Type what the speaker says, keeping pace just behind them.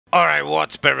Alright,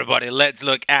 what's up everybody? Let's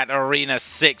look at Arena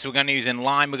 6. We're going to be using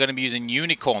Lime, we're going to be using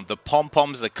Unicorn, the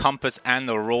Pom-Poms, the Compass, and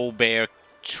the Roll Bear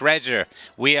Treasure.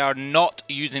 We are not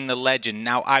using the Legend.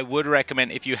 Now, I would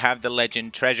recommend if you have the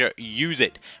Legend Treasure, use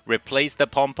it. Replace the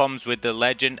Pom-Poms with the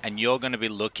Legend, and you're going to be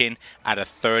looking at a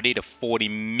 30 to 40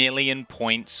 million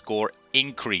point score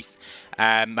increase.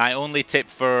 My only tip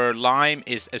for Lime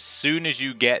is as soon as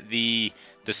you get the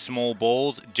small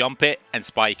balls, jump it and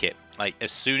spike it. Like,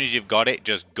 as soon as you've got it,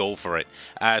 just go for it.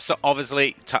 So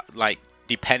obviously, like,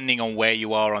 depending on where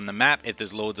you are on the map, if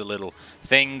there's loads of little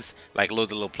things, like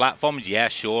loads of little platforms, yeah,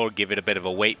 sure, give it a bit of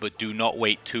a wait, but do not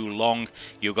wait too long.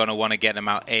 You're going to want to get them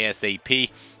out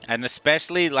ASAP, and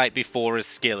especially, like, before a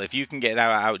skill. If you can get that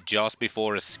out just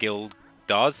before a skill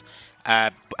does,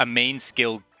 a main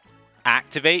skill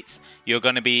activates, you're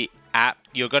going to be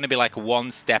like one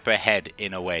step ahead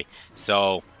in a way.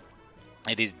 So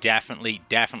it is definitely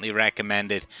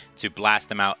recommended to blast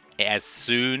them out as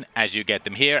soon as you get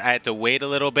them. Here I had to wait a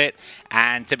little bit,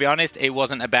 and to be honest, it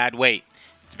wasn't a bad wait,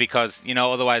 because, you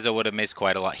know, otherwise I would have missed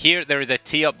quite a lot. Here there is a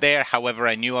T up there, however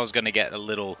I knew I was going to get a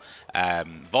little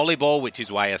volleyball, which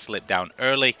is why I slipped down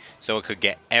early so I could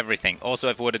get everything. Also,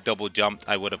 if I would have double jumped,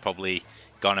 I would have probably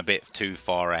gone a bit too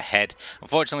far ahead.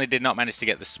 Unfortunately, did not manage to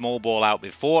get the small ball out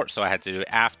before, so I had to do it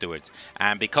afterwards.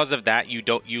 And because of that, you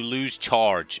lose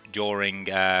charge during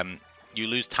you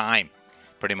lose time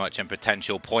pretty much, and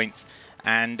potential points.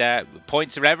 And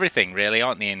points are everything, really,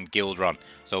 aren't they, in guildrun?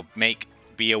 So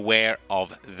be aware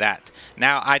of that.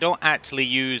 Now, I don't actually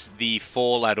use the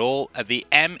fall at all. The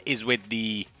M is with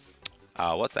the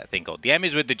what's that thing called? The M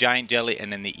is with the giant jelly,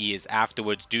 and then the E is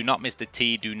afterwards. Do not miss the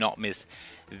T. Do not miss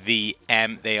the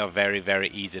M. They are very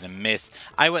easy to miss.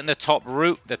 I went in the top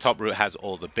route. The top route has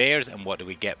all the bears, and what do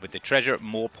we get with the treasure?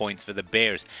 More points for the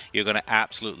bears. You're going to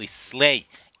absolutely slay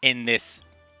in this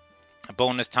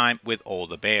bonus time with all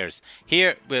the bears.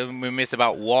 Here we miss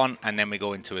about one, and then we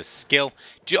go into a skill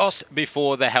just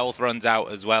before the health runs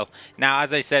out as well. Now,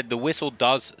 as I said, the whistle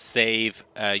does save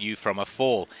you from a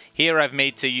fall. Here I've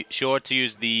made sure to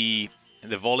use the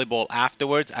volleyball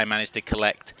afterwards. I managed to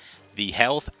collect the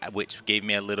health, which gave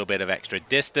me a little bit of extra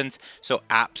distance, so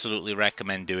absolutely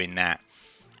recommend doing that.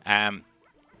 I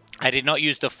did not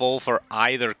use the fall for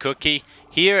either cookie.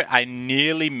 Here I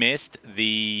nearly missed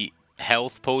the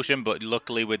health potion, but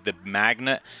luckily with the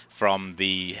magnet from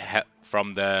the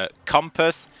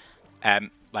compass,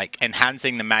 like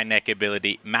enhancing the magnetic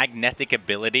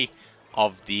ability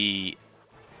of the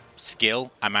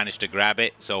skill, I managed to grab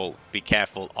it. So be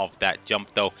careful of that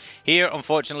jump though. Here,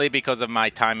 unfortunately, because of my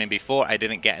timing before, I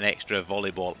didn't get an extra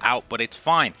volleyball out, but it's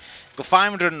fine. Go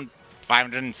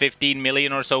 515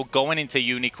 million or so going into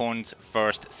Unicorn's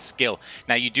first skill.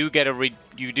 Now you do get a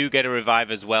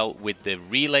revive as well with the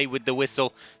relay with the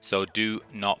whistle, so do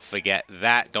not forget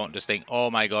that. Don't just think,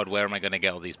 oh my god, where am I going to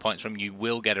get all these points from? You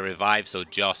will get a revive, so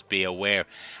just be aware.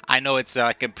 I know it's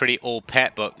like a pretty old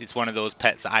pet, but it's one of those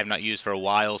pets that I've not used for a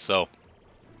while, so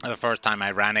the first time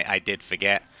I ran it, I did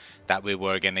forget that we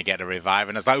were going to get a revive,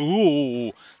 and it's like,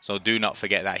 ooh, so do not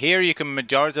forget that. Here you can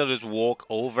majority just walk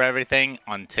over everything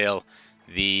until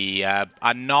the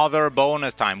another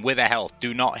bonus time with a health.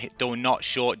 Do not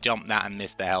short jump that and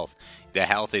miss the health. The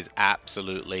health is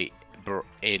absolutely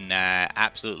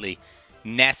absolutely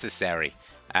necessary.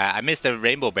 I missed a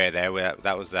rainbow bear there.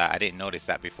 That was I didn't notice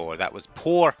that before. That was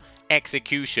poor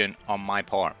execution on my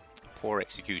part. Poor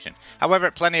execution. However,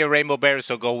 plenty of rainbow bears,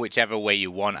 so go whichever way you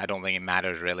want. I don't think it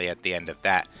matters really at the end of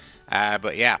that.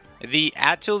 But yeah, the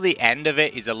end of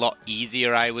it is a lot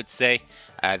easier, I would say,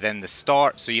 than the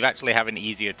start. So you actually have an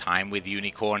easier time with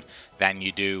Unicorn than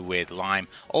you do with Lime.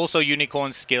 Also,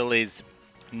 Unicorn's skill is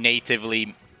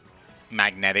natively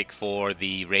magnetic for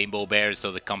the rainbow bears,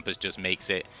 so the compass just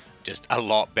makes it just a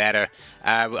lot better.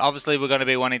 Obviously, we're going to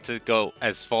be wanting to go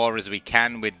as far as we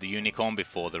can with the Unicorn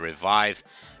before the revive.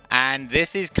 And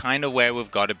this is kind of where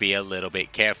we've got to be a little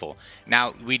bit careful.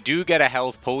 Now, we do get a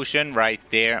health potion right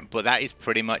there, but that is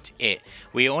pretty much it.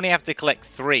 We only have to collect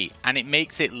 3, and it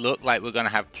makes it look like we're going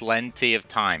to have plenty of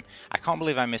time. I can't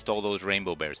believe I missed all those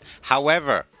rainbow bears.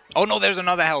 However, oh no, there's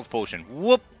another health potion.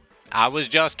 Whoop! I was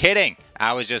just kidding.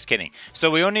 I was just kidding.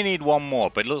 So we only need one more,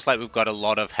 but it looks like we've got a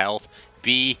lot of health.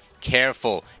 Be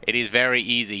careful. It is very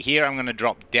easy. Here, I'm going to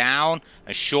drop down,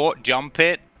 a short jump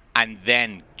it, and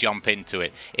then jump into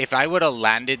it. If I would have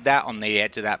landed that on the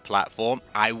edge of that platform,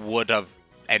 I would have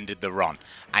ended the run.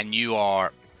 And you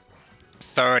are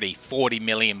 30, 40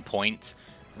 million points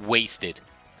wasted.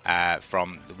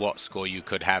 from what score you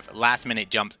could have. Last minute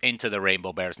jumps into the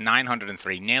Rainbow Bears,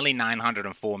 903, nearly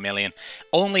 904 million.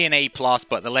 Only an A+,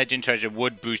 but the Legend Treasure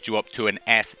would boost you up to an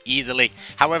S easily.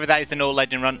 However, that is the No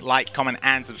Legend Run. Like, comment,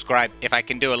 and subscribe. If I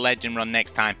can do a Legend Run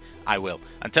next time, I will.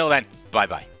 Until then,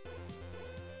 bye-bye.